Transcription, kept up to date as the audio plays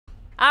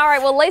All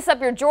right, well, lace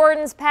up your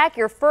Jordans, pack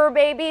your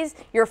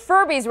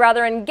Furbies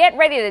rather, and get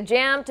ready to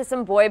jam to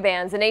some boy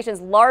bands. The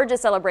nation's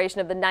largest celebration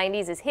of the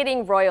 90s is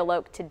hitting Royal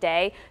Oak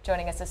today.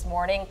 Joining us this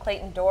morning,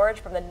 Clayton Dorge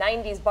from the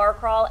 90s Bar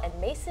Crawl and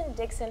Mason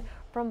Dixon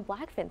from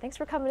Blackfin. Thanks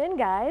for coming in,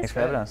 guys. Thanks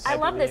for having us. I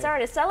love this. All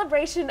right, a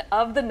celebration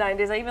of the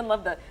 90s. I even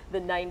love the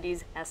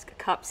 90s-esque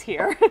cups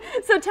here.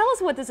 So tell us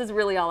what this is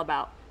really all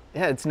about.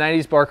 Yeah, it's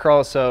 90s Bar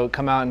Crawl, so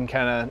come out and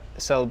kind of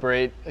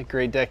celebrate a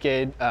great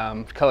decade.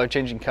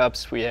 Color-changing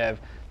cups. We have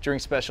drink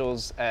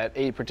specials at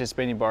 8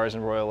 participating bars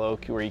in Royal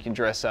Oak where you can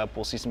dress up.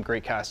 We'll see some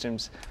great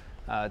costumes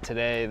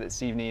today,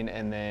 this evening,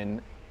 and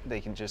then they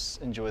can just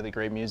enjoy the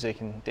great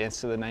music and dance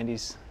to the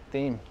 90s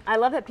theme. I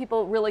love that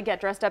people really get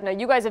dressed up. Now,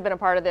 you guys have been a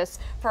part of this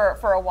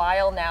for a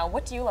while now.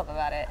 What do you love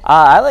about it?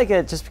 I like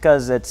it just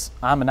because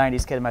I'm a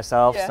 90s kid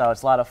myself, yeah. So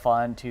it's a lot of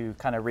fun to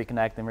kind of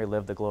reconnect and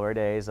relive the glory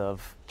days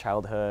of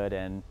childhood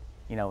and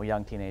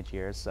young teenage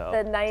years. So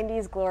the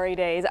 90s glory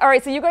days. All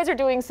right, so you guys are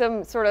doing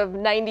some sort of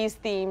 90s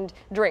themed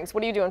drinks.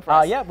 What are you doing for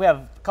us? Yeah, we have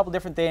a couple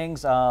different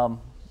things. Our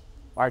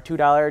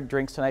 $2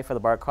 drinks tonight for the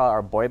bar crawl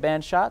are boy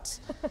band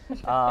shots.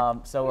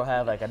 So we'll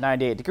have like a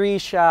 98 Degree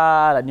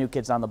shot, a New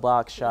Kids on the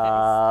Block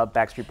shot,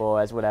 nice. Backstreet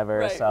Boys, whatever.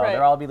 Right, so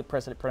they'll all be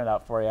printed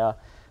out for you.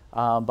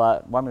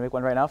 But want me to make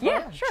one right now for you?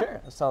 Yeah,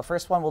 sure. So the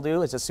first one we'll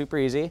do is just super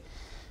easy.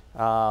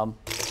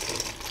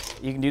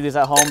 You can do these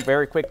at home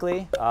very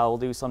quickly. We'll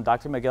do some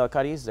Dr.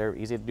 McGillicuddy's. They're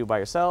easy to do by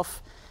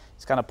yourself.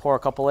 Just kind of pour a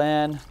couple in.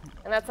 And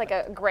that's like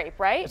a grape,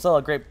 right? It's a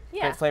little grape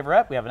flavor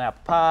up. We have an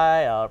apple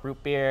pie,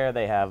 root beer.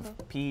 They have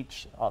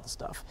peach, all the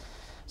stuff.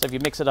 So if you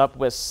mix it up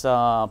with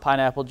some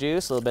pineapple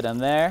juice, a little bit in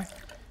there.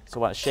 So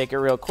want to shake it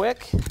real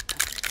quick.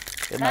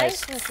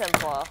 Nice and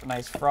simple. A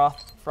nice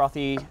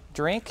frothy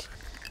drink.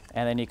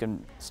 And then you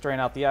can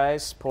strain out the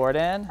ice, pour it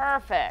in.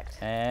 Perfect.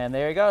 And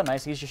there you go,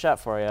 nice easy shot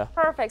for you.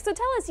 Perfect. So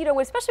tell us,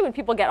 especially when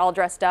people get all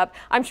dressed up,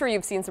 I'm sure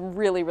you've seen some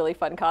really, really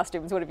fun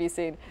costumes. What have you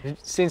seen? We've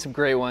seen some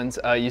great ones.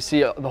 You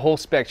see the whole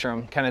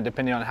spectrum, kind of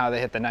depending on how they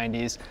hit the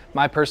 90s.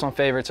 My personal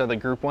favorites are the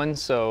group ones,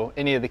 so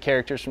any of the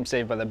characters from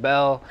Saved by the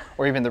Bell,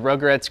 or even the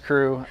Rugrats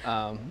crew,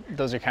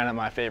 those are kind of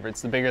my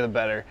favorites. The bigger the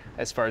better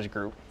as far as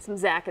group. Some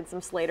Zach and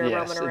some Slater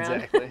roaming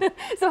around. Exactly.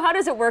 So how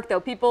does it work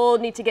though? People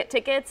need to get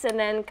tickets and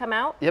then come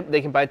out? Yep,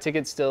 they can buy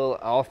tickets still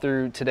all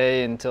through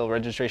today until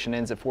registration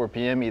ends at 4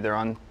 p.m. either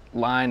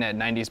online at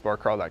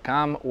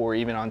 90sbarcrawl.com or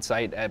even on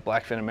site at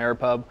Blackfin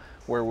Ameripub,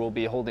 where we'll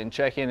be holding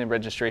check-in and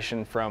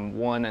registration from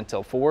 1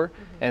 until 4,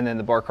 and then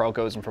the bar crawl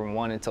goes from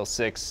 1 until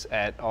 6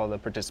 at all the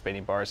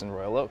participating bars in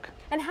Royal Oak.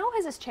 And how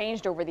has this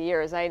changed over the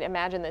years? I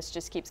imagine this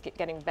just keeps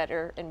getting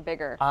better and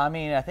bigger. I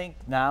mean, I think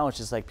now it's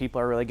just like people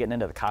are really getting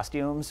into the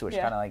costumes, which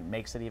kind of like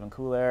makes it even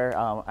cooler.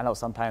 I know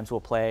sometimes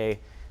we'll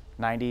play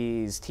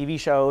 90s TV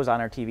shows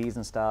on our TVs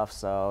and stuff,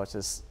 so it's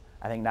just,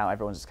 I think now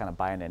everyone's just kind of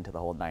buying into the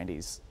whole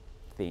 90s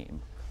theme.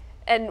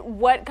 And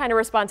what kind of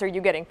response are you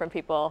getting from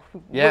people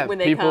when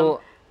they come?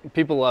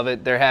 People love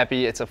it. They're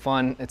happy. It's a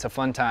fun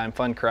time,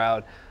 fun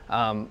crowd.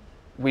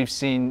 We've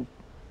seen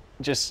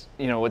just,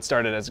 what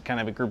started as kind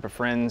of a group of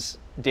friends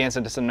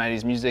dancing to some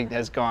 90s music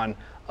has gone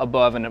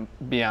above and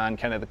beyond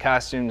kind of the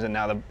costumes, and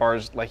now the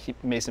bars, like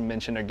Mason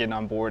mentioned, are getting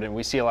on board, and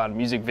we see a lot of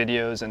music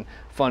videos and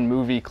fun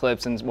movie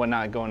clips and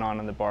whatnot going on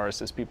in the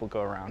bars as people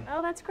go around.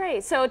 Oh, that's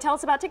great. So tell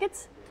us about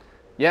tickets.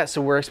 Yeah, so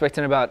we're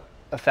expecting about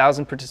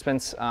 1,000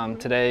 participants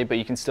today, but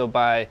you can still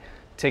buy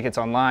tickets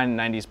online,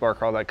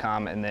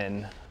 90sbarcrawl.com, and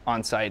then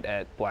on site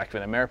at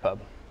Blackfin Ameripub.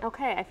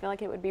 Okay, I feel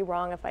like it would be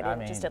wrong if I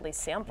didn't just at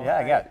least sample. Yeah,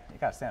 right? you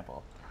got a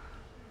sample.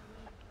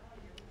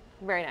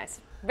 Very nice.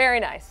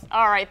 Very nice.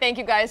 All right, thank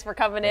you guys for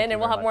coming in, and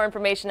we'll have more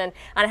information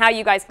on how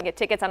you guys can get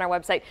tickets on our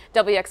website,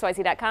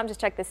 WXYZ.com. Just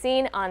check the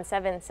scene on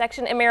 7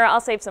 section. Amira,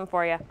 I'll save some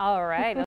for you. All right.